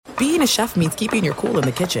being a chef means keeping your cool in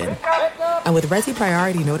the kitchen. And with Resi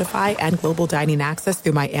Priority Notify and Global Dining Access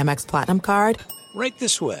through my Amex Platinum card, right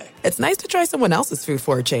this way. It's nice to try someone else's food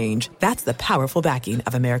for a change. That's the powerful backing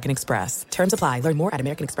of American Express. Terms apply. Learn more at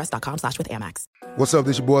americanexpress.com/withAmex. What's up?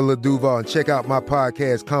 This your boy Lil Duval, and check out my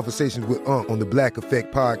podcast, Conversations with Unc, on the Black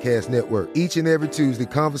Effect Podcast Network. Each and every Tuesday,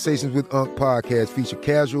 Conversations with Unc podcast feature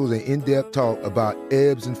casual and in-depth talk about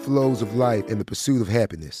ebbs and flows of life and the pursuit of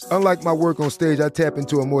happiness. Unlike my work on stage, I tap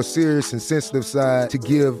into a more serious and sensitive side to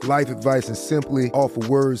give life advice and simply offer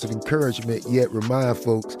words of encouragement, yet remind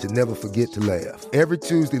folks to never forget to laugh. Every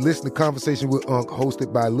Tuesday, listen to Conversation with Unc,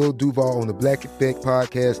 hosted by Lil Duval on the Black Effect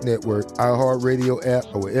Podcast Network, iHeartRadio app,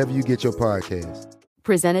 or wherever you get your podcasts.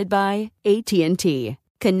 Presented by AT&T.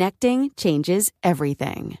 Connecting changes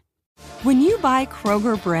everything. When you buy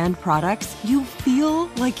Kroger brand products, you feel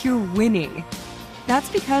like you're winning. That's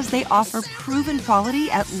because they offer proven quality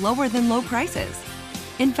at lower than low prices.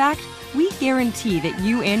 In fact, we guarantee that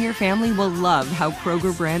you and your family will love how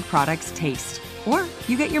Kroger brand products taste, or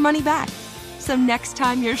you get your money back. So next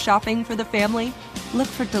time you're shopping for the family, look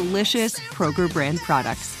for delicious Kroger brand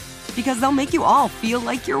products, because they'll make you all feel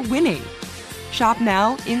like you're winning. Shop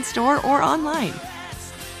now, in-store, or online.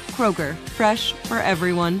 Kroger, fresh for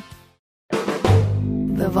everyone.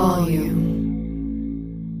 The Volume.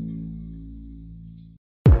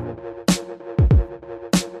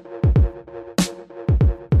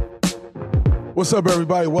 What's up,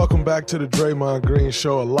 everybody? Welcome back to the Draymond Green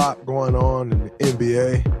Show. A lot going on in the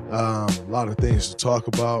NBA. A lot of things to talk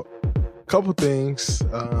about. A couple things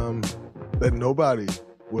that nobody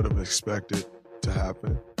would have expected to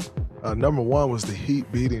happen. Number one was the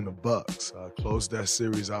Heat beating the Bucks. Closed that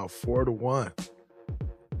series out 4-1.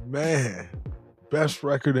 Man, best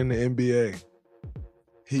record in the NBA.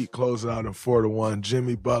 Heat closed out in 4-1.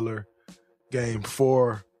 Jimmy Butler, game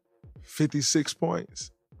 4, 56 points.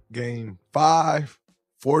 Game 5,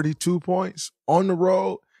 42 points on the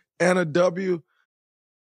road and a W.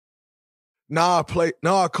 Now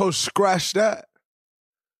our coach scratched that.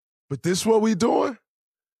 But this is what we doing?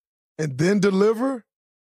 And then deliver?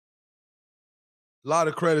 A lot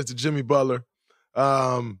of credit to Jimmy Butler.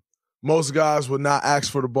 Most guys would not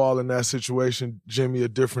ask for the ball in that situation. Jimmy, a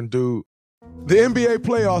different dude. The NBA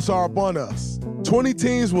playoffs are upon us. 20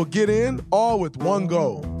 teams will get in, all with one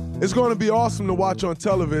goal. It's going to be awesome to watch on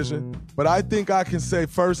television, but I think I can say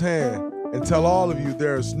firsthand and tell all of you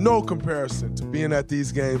there's no comparison to being at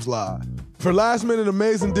these games live. For last-minute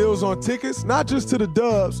amazing deals on tickets, not just to the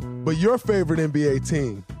Dubs, but your favorite NBA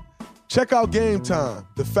team, check out Game Time,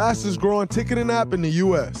 the fastest-growing ticketing app in the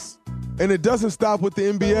U.S. And it doesn't stop with the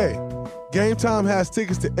NBA. Game Time has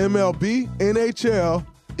tickets to MLB, NHL,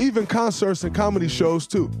 even concerts and comedy shows,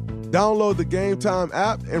 too. Download the Game Time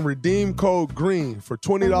app and redeem code GREEN for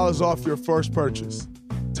 $20 off your first purchase.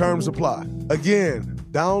 Terms apply. Again,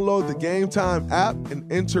 download the Game Time app and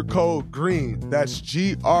enter code GREEN. That's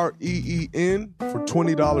GREEN for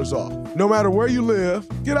 $20 off. No matter where you live,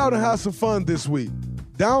 get out and have some fun this week.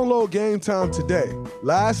 Download Game Time today.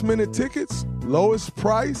 Last minute tickets, lowest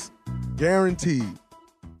price, guaranteed.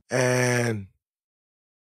 And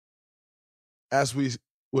as we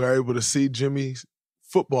were able to see Jimmy's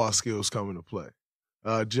football skills come into play.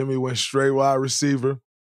 Jimmy went straight wide receiver,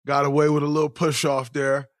 got away with a little push off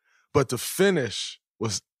there, but the finish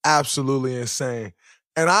was absolutely insane.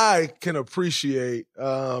 And I can appreciate,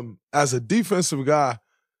 as a defensive guy,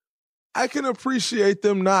 I can appreciate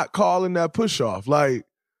them not calling that push off. Like,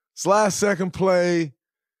 it's last second play,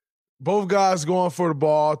 both guys going for the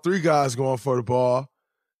ball, 3 guys going for the ball.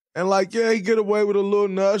 And like, yeah, he get away with a little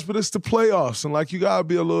nudge, but it's the playoffs. And like, you gotta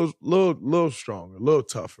be a little stronger, a little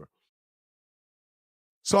tougher.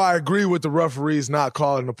 So I agree with the referees not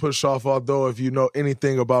calling the push off, although if you know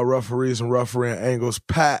anything about referees and refereeing angles,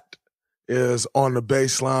 Pat is on the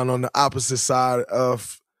baseline on the opposite side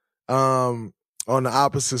of Pat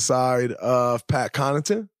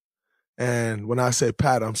Connaughton. And when I say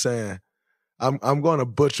Pat, I'm saying I'm going to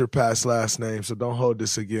butcher Pat's last name, so don't hold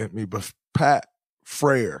this against me. But Pat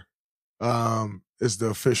Frayer is the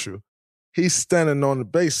official. He's standing on the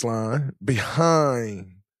baseline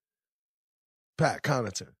behind Pat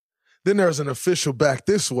Connaughton. Then there's an official back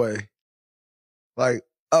this way, like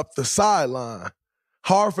up the sideline.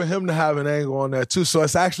 Hard for him to have an angle on that too. So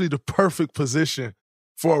it's actually the perfect position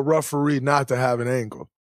for a referee not to have an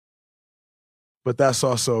angle. But that's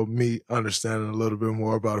also me understanding a little bit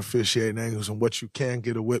more about officiating angles and what you can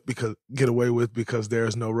get away with because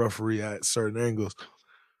there's no referee at certain angles.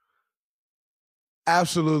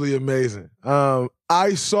 Absolutely amazing.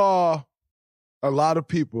 I saw a lot of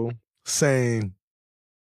people saying,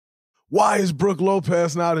 Why is Brook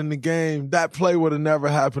Lopez not in the game? That play would have never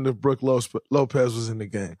happened if Brook Lopez was in the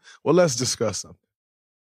game. Well, let's discuss something.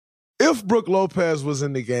 If Brook Lopez was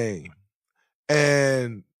in the game,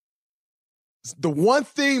 and the one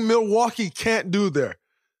thing Milwaukee can't do there,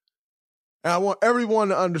 and I want everyone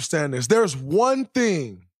to understand this, there's one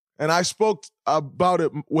thing, and I spoke about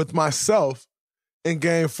it with myself in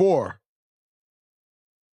Game 4.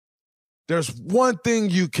 There's one thing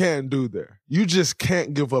you can't do there. You just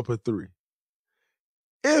can't give up a 3.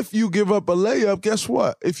 If you give up a layup, guess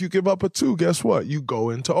what? If you give up a 2, guess what? You go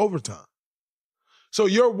into overtime. So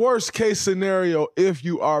your worst case scenario, if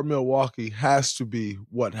you are Milwaukee, has to be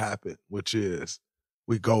what happened, which is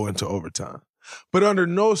we go into overtime. But under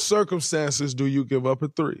no circumstances do you give up a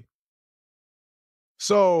 3.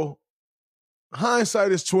 So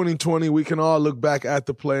hindsight is 20/20. We can all look back at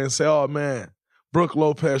the play and say, oh, man, Brook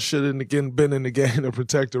Lopez should have been in the game to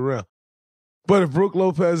protect the rim. But if Brook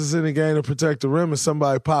Lopez is in the game to protect the rim and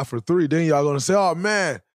somebody pop for 3, then y'all going to say, oh,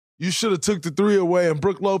 man, you should have took the 3 away and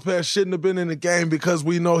Brook Lopez shouldn't have been in the game because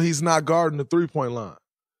we know he's not guarding the three-point line.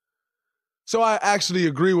 So I actually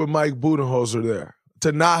agree with Mike Budenholzer there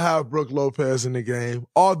to not have Brook Lopez in the game.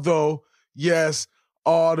 Although, yes,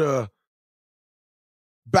 all the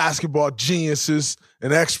basketball geniuses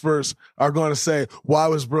and experts are going to say, why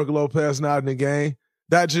was Brook Lopez not in the game?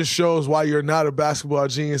 That just shows why you're not a basketball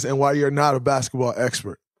genius and why you're not a basketball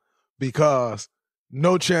expert. Because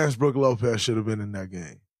no chance Brook Lopez should have been in that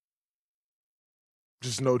game.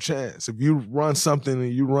 Just no chance. If you run something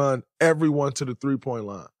and you run everyone to the three-point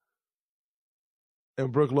line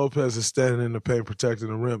and Brook Lopez is standing in the paint protecting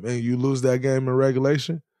the rim and you lose that game in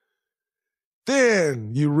regulation,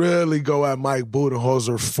 then you really go at Mike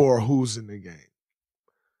Budenholzer for who's in the game.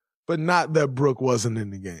 But not that Brook wasn't in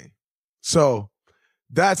the game. So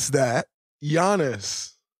that's that.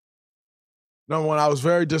 Giannis. Number one, I was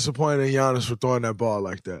very disappointed in Giannis for throwing that ball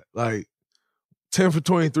like that. Like, 10 for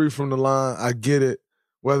 23 from the line, I get it.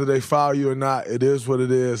 Whether they foul you or not, it is what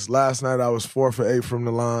it is. Last night I was 4 for 8 from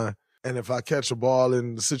the line. And if I catch a ball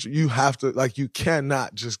in the situation, you have to, like, you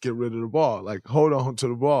cannot just get rid of the ball. Like, hold on to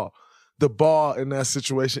the ball. The ball in that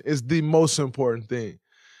situation is the most important thing.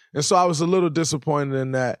 And so I was a little disappointed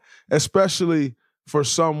in that, especially for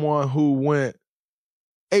someone who went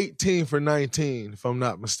 18 for 19, if I'm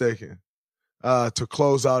not mistaken, to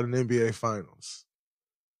close out an NBA Finals.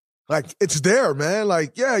 Like, it's there, man.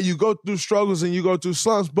 Like, yeah, you go through struggles and you go through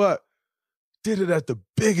slumps, but did it at the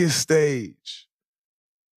biggest stage.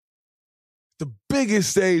 The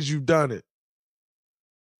biggest stage you've done it.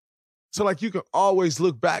 So, like, you can always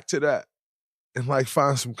look back to that and, like,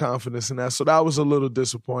 find some confidence in that. So that was a little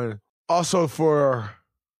disappointing. Also for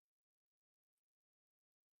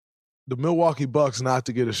the Milwaukee Bucks not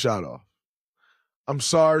to get a shot off. I'm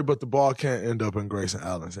sorry, but the ball can't end up in Grayson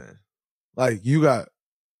Allen's hand. Like, you got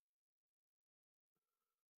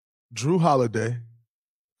Drew Holiday,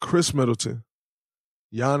 Chris Middleton,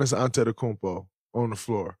 Giannis Antetokounmpo on the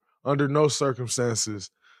floor. Under no circumstances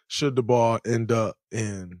should the ball end up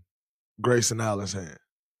in Grayson Allen's hand.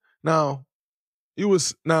 Now,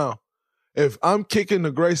 if I'm kicking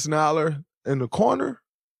the Grayson Allen in the corner,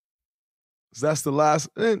 that's the last,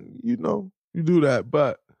 and you do that.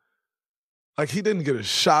 But, like, he didn't get a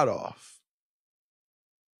shot off.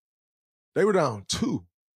 They were down 2.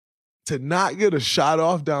 To not get a shot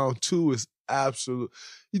off down 2 is absolute.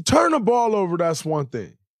 You turn the ball over, that's one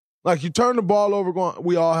thing. Like, you turn the ball over,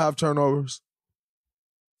 we all have turnovers.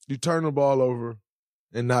 You turn the ball over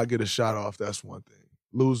and not get a shot off, that's one thing.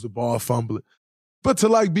 Lose the ball, fumble it. But to,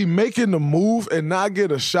 like, be making the move and not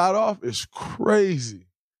get a shot off is crazy.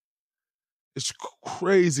 It's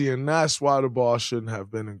crazy, and that's why the ball shouldn't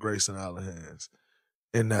have been in Grayson Allen's hands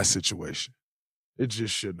in that situation. It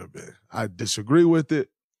just shouldn't have been. I disagree with it,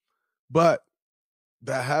 but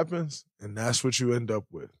that happens, and that's what you end up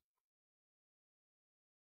with.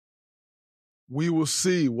 We will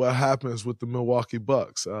see what happens with the Milwaukee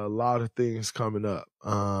Bucks. A lot of things coming up.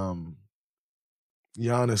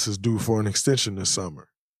 Giannis is due for an extension this summer.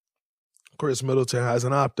 Chris Middleton has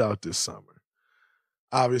an opt-out this summer.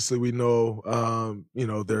 Obviously, we know,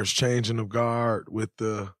 there's changing of guard with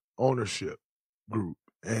the ownership group.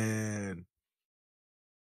 And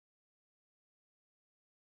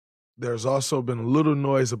there's also been a little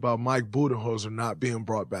noise about Mike Budenholzer not being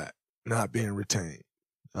brought back, not being retained.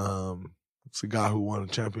 It's a guy who won a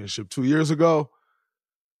championship 2 years ago,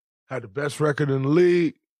 had the best record in the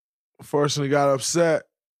league, unfortunately got upset.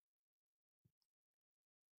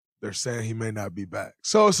 They're saying he may not be back.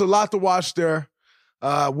 So it's a lot to watch there.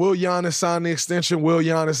 Will Giannis sign the extension? Will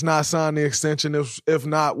Giannis not sign the extension? If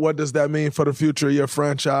not, what does that mean for the future of your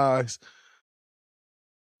franchise?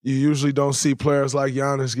 You usually don't see players like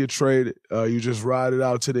Giannis get traded. You just ride it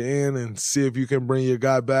out to the end and see if you can bring your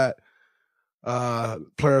guy back.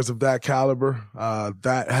 Players of that caliber,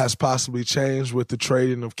 that has possibly changed with the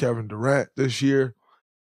trading of Kevin Durant this year.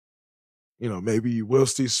 You know, maybe you will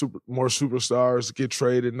see more superstars get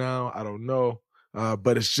traded now. I don't know.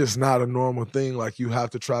 But it's just not a normal thing. Like, you have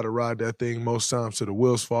to try to ride that thing most times till the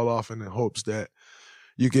wheels fall off and in hopes that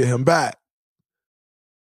you get him back.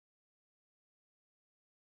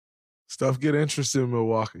 Stuff get interesting in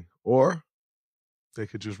Milwaukee. Or they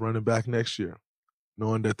could just run it back next year,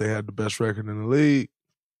 knowing that they had the best record in the league.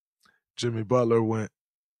 Jimmy Butler went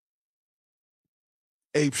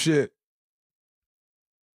ape shit.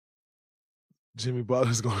 Jimmy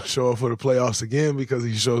Butler's going to show up for the playoffs again because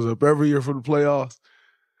he shows up every year for the playoffs.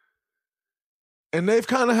 And they've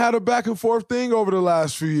kind of had a back and forth thing over the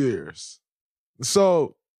last few years.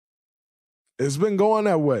 So it's been going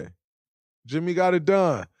that way. Jimmy got it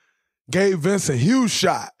done. Gabe Vincent, huge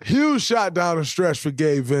shot down the stretch for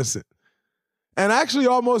Gabe Vincent. And actually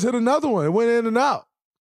almost hit another one. It went in and out.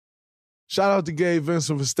 Shout out to Gabe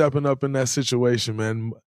Vincent for stepping up in that situation,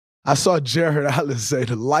 man. I saw Jared Allen say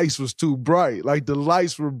the lights was too bright. Like, the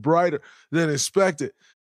lights were brighter than expected.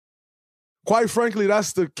 Quite frankly,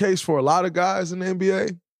 that's the case for a lot of guys in the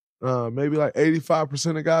NBA. Maybe like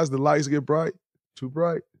 85% of guys, the lights get bright, too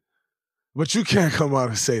bright. But you can't come out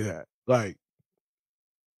and say that. Like,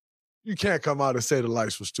 you can't come out and say the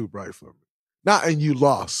lights was too bright for me. And you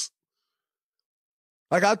lost.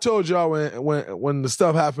 Like I told y'all when the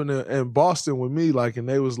stuff happened in Boston with me, like, and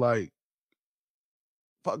they was like,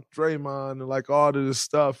 fuck Draymond and like all of this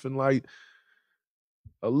stuff and like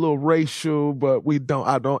a little racial, but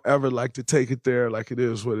I don't ever like to take it there, like it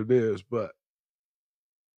is what it is. But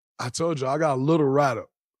I told you I got a little rattled.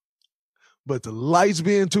 But the lights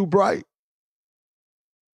being too bright,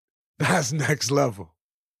 that's next level.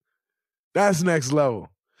 That's next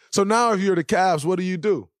level. So now if you're the Cavs, what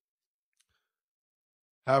do?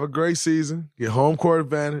 Have a great season, get home court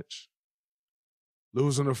advantage,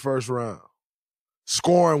 lose in the first round.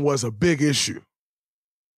 Scoring was a big issue.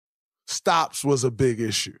 Stops was a big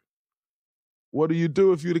issue. What do you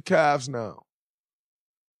do if you're the Cavs now?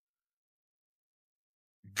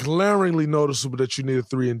 Glaringly noticeable that you need a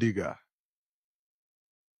 3-and-D guy.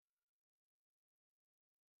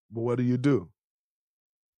 But what do?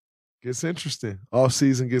 Gets interesting. Off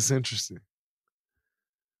season gets interesting.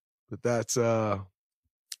 But that's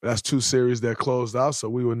two series that closed out. So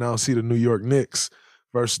we will now see the New York Knicks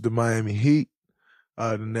versus the Miami Heat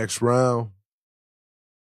the next round.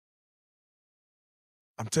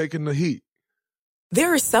 I'm taking the Heat.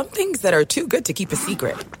 There are some things that are too good to keep a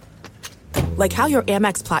secret. Like how your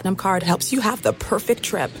Amex Platinum card helps you have the perfect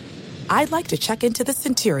trip. I'd like to check into the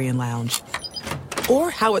Centurion Lounge. Or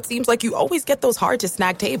how it seems like you always get those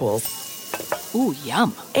hard-to-snag tables. Ooh,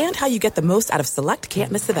 yum. And how you get the most out of select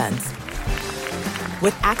can't-miss events.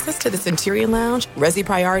 With access to the Centurion Lounge, Resi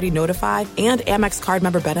Priority Notified, and Amex card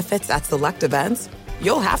member benefits at select events,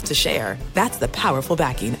 you'll have to share. That's the powerful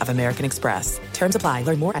backing of American Express. Terms apply.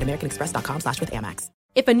 Learn more at americanexpress.com/withAmex.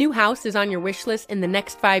 If a new house is on your wish list in the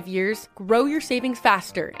next 5 years, grow your savings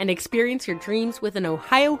faster and experience your dreams with an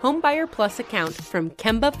Ohio Homebuyer Plus account from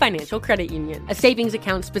Kemba Financial Credit Union. A savings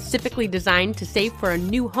account specifically designed to save for a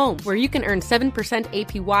new home where you can earn 7%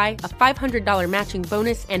 APY, a $500 matching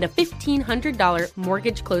bonus, and a $1,500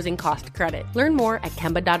 mortgage closing cost credit. Learn more at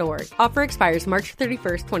Kemba.org. Offer expires March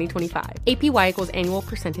 31st, 2025. APY equals annual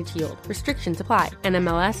percentage yield. Restrictions apply.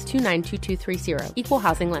 NMLS 292230. Equal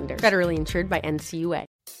housing lender. Federally insured by NCUA.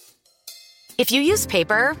 If you use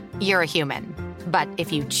paper, you're a human. But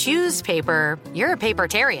if you choose paper, you're a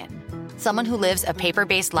papertarian. Someone who lives a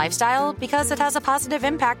paper-based lifestyle because it has a positive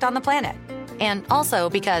impact on the planet. And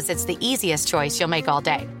also because it's the easiest choice you'll make all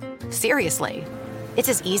day. Seriously. It's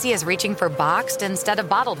as easy as reaching for boxed instead of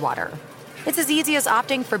bottled water. It's as easy as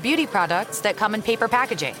opting for beauty products that come in paper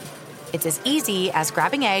packaging. It's as easy as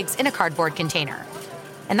grabbing eggs in a cardboard container.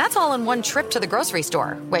 And that's all in one trip to the grocery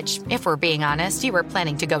store, which, if we're being honest, you were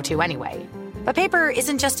planning to go to anyway. But paper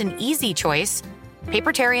isn't just an easy choice.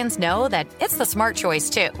 Papertarians know that it's the smart choice,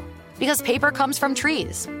 too. Because paper comes from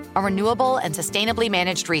trees, a renewable and sustainably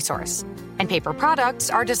managed resource. And paper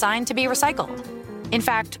products are designed to be recycled. In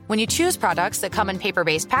fact, when you choose products that come in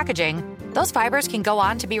paper-based packaging, those fibers can go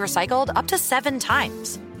on to be recycled up to 7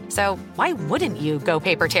 times. So why wouldn't you go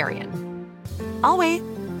papertarian? I'll wait.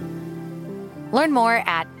 Learn more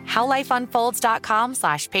at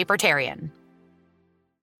howlifeunfolds.com/papertarian.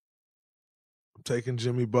 Taking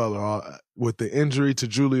Jimmy Butler. With the injury to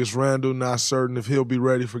Julius Randle, not certain if he'll be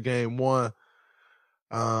ready for game 1.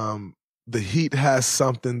 The Heat has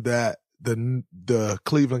something that the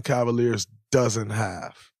Cleveland Cavaliers doesn't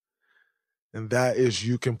have. And that is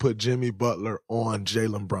you can put Jimmy Butler on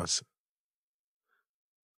Jalen Brunson.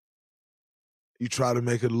 You try to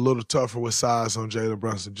make it a little tougher with size on Jalen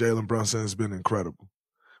Brunson. Jalen Brunson has been incredible.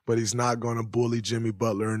 But he's not going to bully Jimmy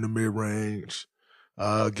Butler in the mid-range,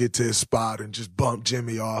 get to his spot and just bump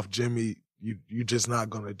Jimmy off. Jimmy, you're just not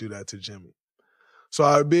going to do that to Jimmy. So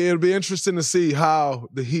it'll be interesting to see how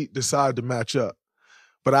the Heat decide to match up.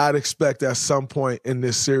 But I'd expect at some point in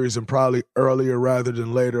this series, and probably earlier rather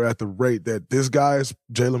than later at the rate that this guy,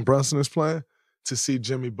 Jalen Brunson, is playing, to see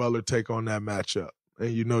Jimmy Butler take on that matchup.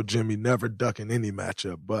 And you know Jimmy never ducking any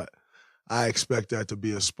matchup, but I expect that to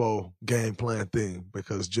be a Spo game plan thing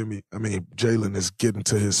because Jalen is getting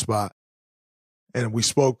to his spot. And we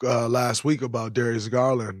spoke last week about Darius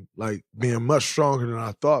Garland like being much stronger than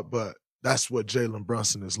I thought, but that's what Jalen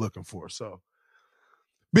Brunson is looking for. So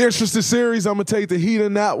be interesting series. I'm going to take the Heat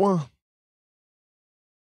in that one.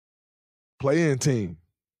 Play-in team.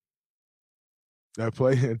 That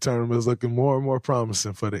play-in tournament is looking more and more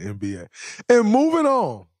promising for the NBA. And moving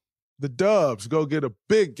on, the Dubs go get a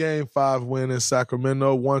big Game 5 win in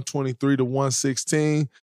Sacramento, 123-116.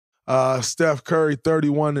 Steph Curry,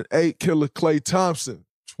 31-8. Killer Klay Thompson,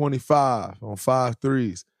 25 on 5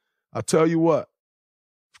 threes. I'll tell you what,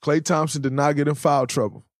 if Klay Thompson did not get in foul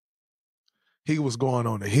trouble, he was going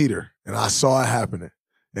on the heater, and I saw it happening,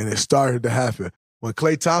 and it started to happen. When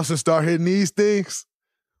Klay Thompson started hitting these things,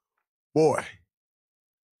 boy,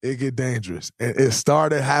 it get dangerous. And it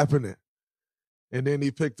started happening. And then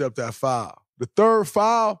he picked up that foul. The third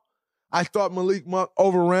foul, I thought Malik Monk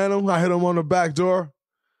overran him. I hit him on the back door.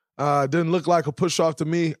 Didn't look like a push-off to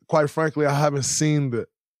me. Quite frankly, I haven't seen the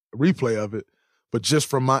replay of it. But just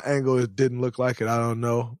from my angle, it didn't look like it. I don't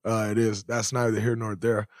know. That's neither here nor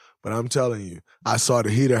there. But I'm telling you, I saw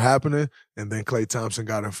the heater happening, and then Klay Thompson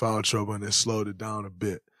got in foul trouble, and it slowed it down a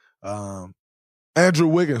bit. Andrew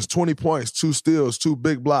Wiggins, 20 points, 2 steals, 2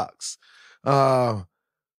 big blocks.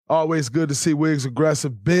 Always good to see Wiggs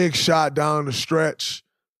aggressive. Big shot down the stretch.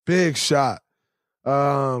 Big shot.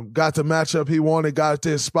 Got the matchup he wanted, got to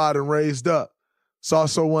his spot and raised up. It's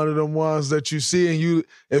also one of them ones that you see and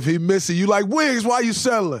if he misses, you like, Wiggs, why you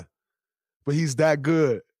settling? But he's that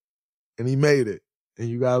good, and he made it, and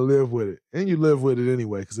you got to live with it. And you live with it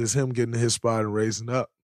anyway because it's him getting to his spot and raising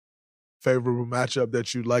up. Favorable matchup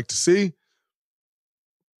that you'd like to see.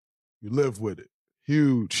 You live with it.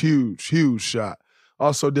 Huge, huge, huge shot.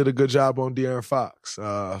 Also did a good job on De'Aaron Fox.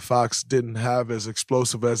 Fox didn't have as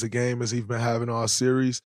explosive as a game as he's been having all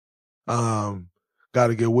series. Got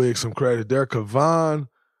to give Wiggs some credit there. Kevon,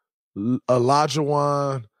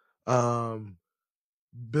 Olajuwon,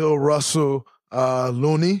 Bill Russell,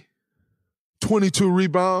 Looney, 22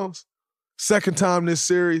 rebounds. Second time this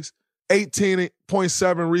series.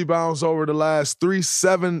 18.7 rebounds over the last 3,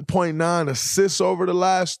 7.9 assists over the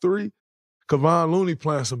last 3. Kevon Looney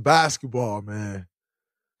playing some basketball, man.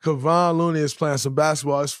 Kevon Looney is playing some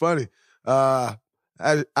basketball. It's funny. I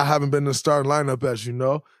haven't been in the starting lineup, as you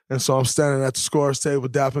know, and so I'm standing at the scorer's table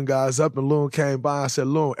dapping guys up, and Loon came by. I said,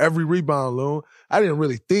 Loon, every rebound, Loon. I didn't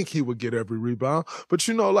really think he would get every rebound, but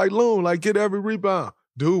you know, like Loon, like get every rebound.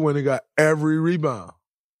 Dude, when he got every rebound.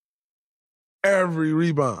 Every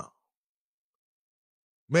rebound.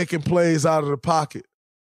 Making plays out of the pocket.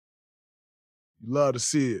 You love to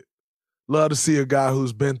see it. Love to see a guy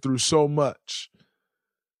who's been through so much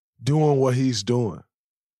doing what he's doing.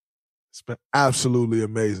 It's been absolutely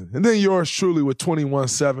amazing. And then yours truly with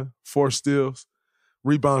 21-7, 4 steals,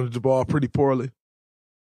 rebounded the ball pretty poorly.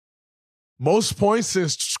 Most points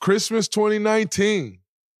since Christmas 2019.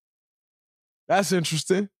 That's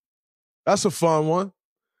interesting. That's a fun one.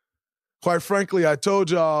 Quite frankly, I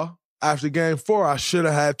told y'all after game 4, I should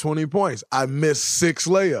have had 20 points. I missed 6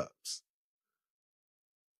 layups.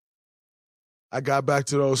 I got back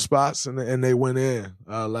to those spots, and they went in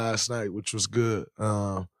last night, which was good.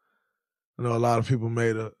 I know a lot of people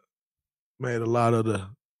made a lot of the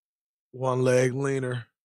one leg leaner.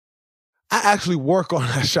 I actually work on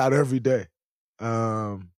that shot every day.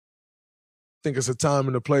 I think it's a time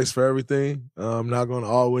and a place for everything. I'm not going to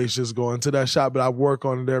always just go into that shot, but I work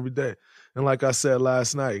on it every day. And like I said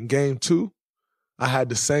last night, in game 2, I had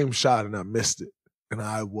the same shot and I missed it, and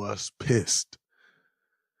I was pissed.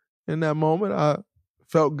 In that moment, I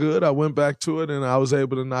felt good. I went back to it, and I was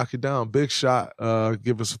able to knock it down. Big shot,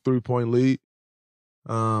 give us a 3-point lead.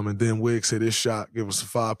 And then Wiggs hit his shot, give us a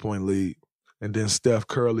 5-point lead. And then Steph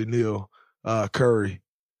Curry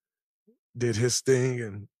did his thing,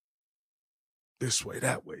 and this way,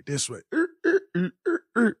 that way, this way,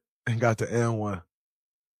 and got the and one.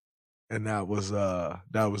 And that was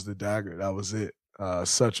the dagger. That was it.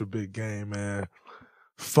 Such a big game, man.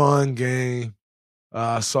 Fun game.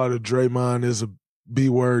 I saw the Draymond is a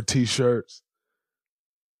B-word T-shirts.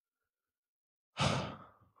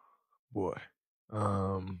 Boy.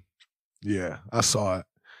 Yeah, I saw it.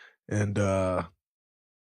 And,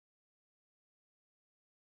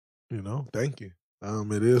 thank you.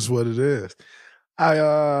 It is what it is.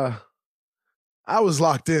 I was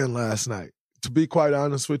locked in last night. To be quite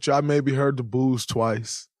honest with you, I maybe heard the boos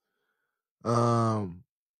twice. I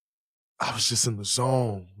was just in the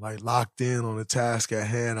zone, like locked in on the task at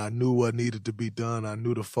hand. I knew what needed to be done. I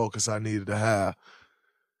knew the focus I needed to have.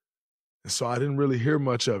 And so I didn't really hear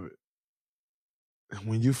much of it. And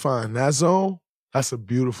when you find that zone, that's a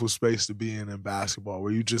beautiful space to be in basketball,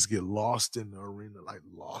 where you just get lost in the arena, like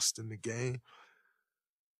lost in the game.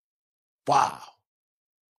 Wow.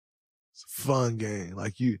 It's a fun game.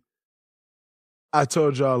 I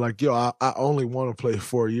told y'all, I only want to play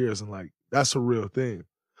 4 years, and that's a real thing.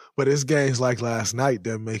 But it's games like last night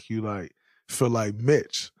that make you feel like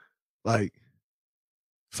Mitch.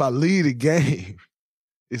 If I lead a game,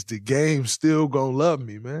 is the game still gonna love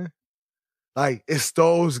me, man? It's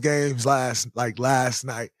those games last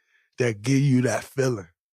night that give you that feeling.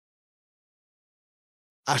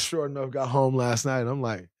 I sure enough got home last night and I'm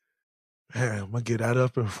like, man, I'm gonna get that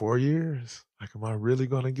up in 4 years. Am I really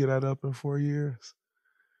gonna get that up in 4 years?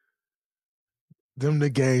 Them the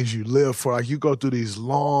games you live for. You go through these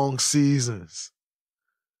long seasons,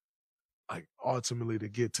 ultimately to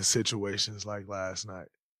get to situations like last night.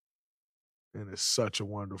 And it's such a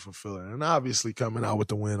wonderful feeling. And obviously coming out with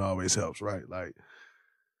the win always helps, right? It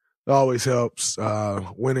always helps.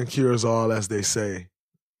 Winning cures all, as they say.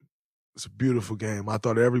 It's a beautiful game. I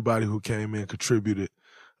thought everybody who came in contributed.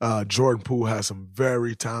 Jordan Poole had some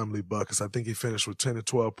very timely buckets. I think he finished with 10 or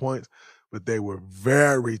 12 points, but they were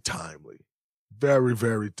very timely. Very,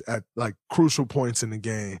 very, at crucial points in the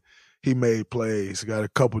game. He made plays. He got a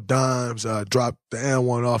couple dimes, dropped the and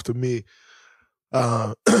one off to me.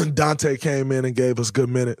 Dante came in and gave us good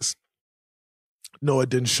minutes. No, it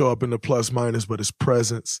didn't show up in the plus minus, but his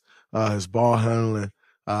presence, his ball handling,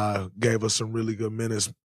 gave us some really good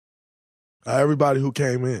minutes. Everybody who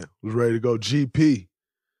came in was ready to go. GP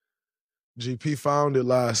found it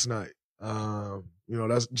last night.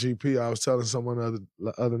 That's GP. I was telling someone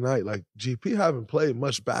the other night, GP haven't played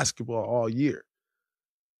much basketball all year.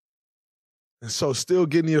 And so still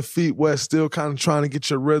getting your feet wet, still kind of trying to get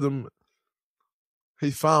your rhythm. He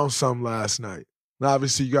found some last night. And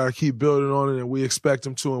obviously, you got to keep building on it, and we expect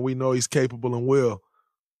him to, and we know he's capable and will.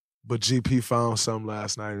 But GP found some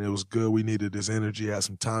last night, and it was good. We needed his energy. Had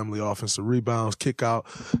some timely offensive rebounds, kick out,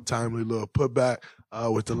 timely little putback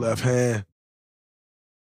with the left hand.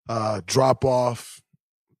 Drop off.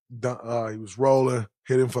 He was rolling,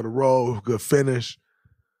 hit him for the roll, good finish.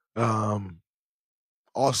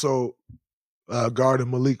 Also guarded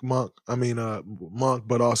Monk,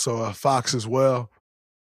 but also Fox as well.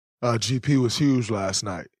 GP was huge last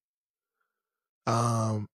night.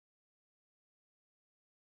 How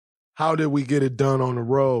did we get it done on the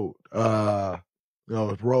road? The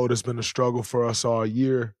road has been a struggle for us all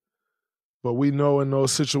year, but we know in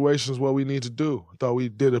those situations what we need to do. I thought we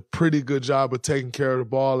did a pretty good job of taking care of the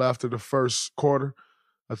ball after the first quarter.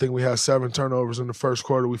 I think we had 7 turnovers in the first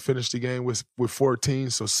quarter. We finished the game with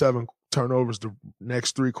 14, so 7 turnovers the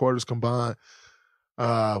next 3 quarters combined. We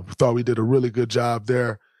thought we did a really good job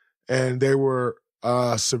there. And they were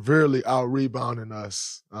severely out-rebounding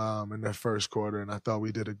us in that first quarter, and I thought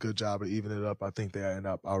we did a good job of evening it up. I think they ended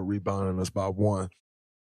up out-rebounding us by 1.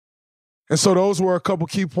 And so those were a couple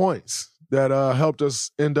key points that helped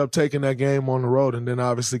us end up taking that game on the road. And then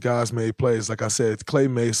obviously guys made plays. Like I said, Clay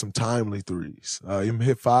made some timely threes. He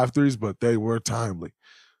hit 5 threes, but they were timely.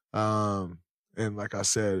 And like I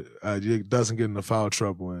said, it doesn't get into foul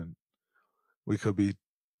trouble, and we could be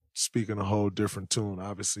speaking a whole different tune.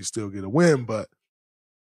 Obviously still get a win, but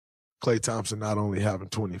Klay Thompson not only having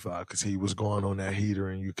 25 because he was going on that heater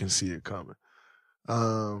and you can see it coming.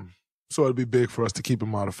 So it'd be big for us to keep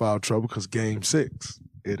him out of foul trouble because Game 6,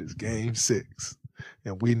 it is Game 6.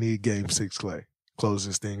 And we need Game 6 Klay. Close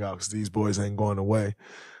this thing out because these boys ain't going away.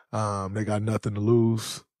 They got nothing to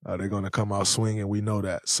lose. They're going to come out swinging. We know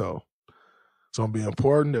that. So it's going to be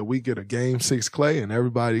important that we get a Game 6 Klay and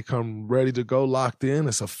everybody come ready to go, locked in.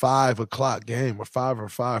 It's a 5 o'clock game, or 5 or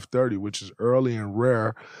 5:30, which is early and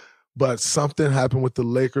rare. But something happened with the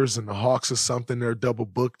Lakers and the Hawks or something. They're double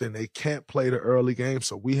booked and they can't play the early game.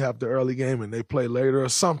 So we have the early game and they play later or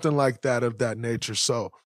something like that of that nature.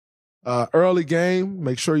 So early game,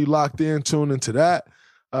 make sure you locked in, tune into that.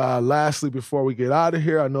 Lastly, before we get out of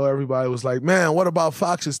here, I know everybody was like, man, what about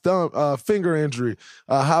Fox's finger injury?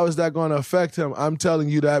 How is that going to affect him? I'm telling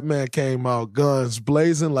you, that man came out guns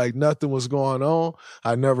blazing like nothing was going on.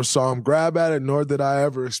 I never saw him grab at it, nor did I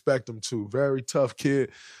ever expect him to. Very tough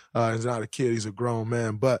kid. He's not a kid, he's a grown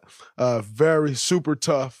man, but very super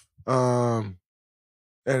tough. And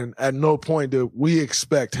at no point did we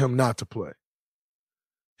expect him not to play.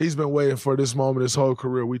 He's been waiting for this moment his whole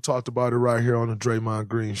career. We talked about it right here on the Draymond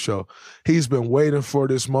Green Show. He's been waiting for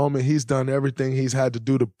this moment. He's done everything he's had to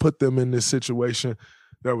do to put them in this situation.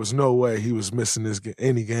 There was no way he was missing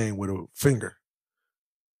any game with a finger.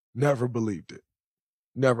 Never believed it.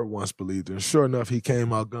 Never once believed it. And sure enough, he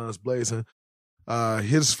came out guns blazing.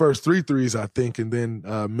 His first 3 threes, I think, and then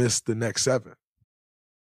missed the next 7.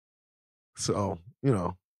 So,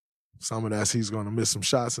 some of that he's going to miss some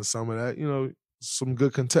shots, and some of that, some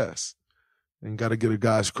good contests. And got to give a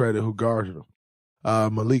guy's credit who guarded him.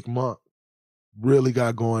 Malik Monk really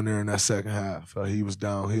got going there in that second half. He was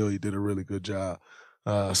downhill. He did a really good job.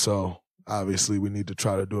 So obviously we need to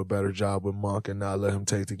try to do a better job with Monk and not let him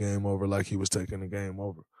take the game over like he was taking the game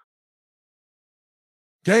over.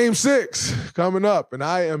 Game 6 coming up, and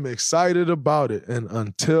I am excited about it. And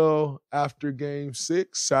until after Game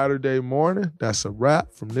 6, Saturday morning, that's a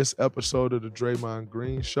wrap from this episode of the Draymond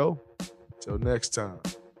Green Show. Till next time.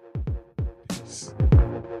 Peace.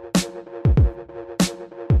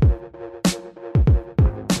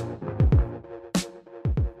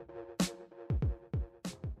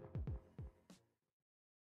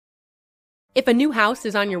 If a new house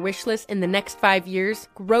is on your wish list in the next 5 years,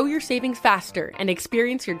 grow your savings faster and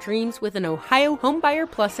experience your dreams with an Ohio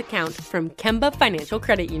Homebuyer Plus account from Kemba Financial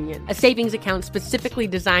Credit Union. A savings account specifically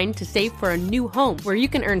designed to save for a new home, where you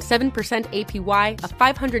can earn 7% APY,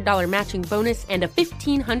 a $500 matching bonus, and a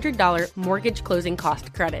 $1,500 mortgage closing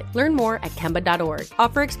cost credit. Learn more at Kemba.org.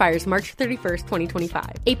 Offer expires March 31st, 2025.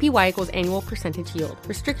 APY equals annual percentage yield.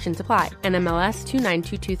 Restrictions apply. NMLS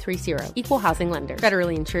 292230. Equal housing lender.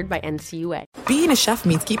 Federally insured by NCUA. Being a chef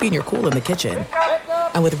means keeping your cool in the kitchen.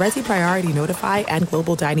 And with Resi Priority Notify and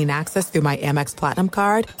Global Dining Access through my Amex Platinum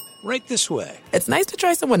card, right this way. It's nice to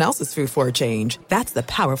try someone else's food for a change. That's the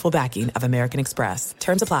powerful backing of American Express.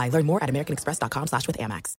 Terms apply. Learn more at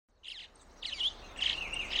americanexpress.com/withAmex.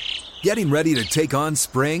 Getting ready to take on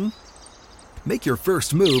spring? Make your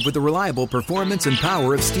first move with the reliable performance and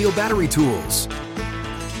power of Steel battery tools.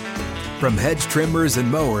 From hedge trimmers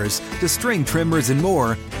and mowers to string trimmers and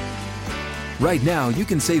more, right now, you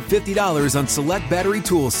can save $50 on select battery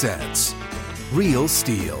tool sets. Real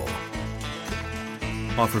Steel.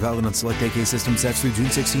 Offer valid on select AK system sets through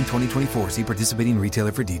June 16, 2024. See participating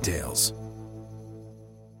retailer for details.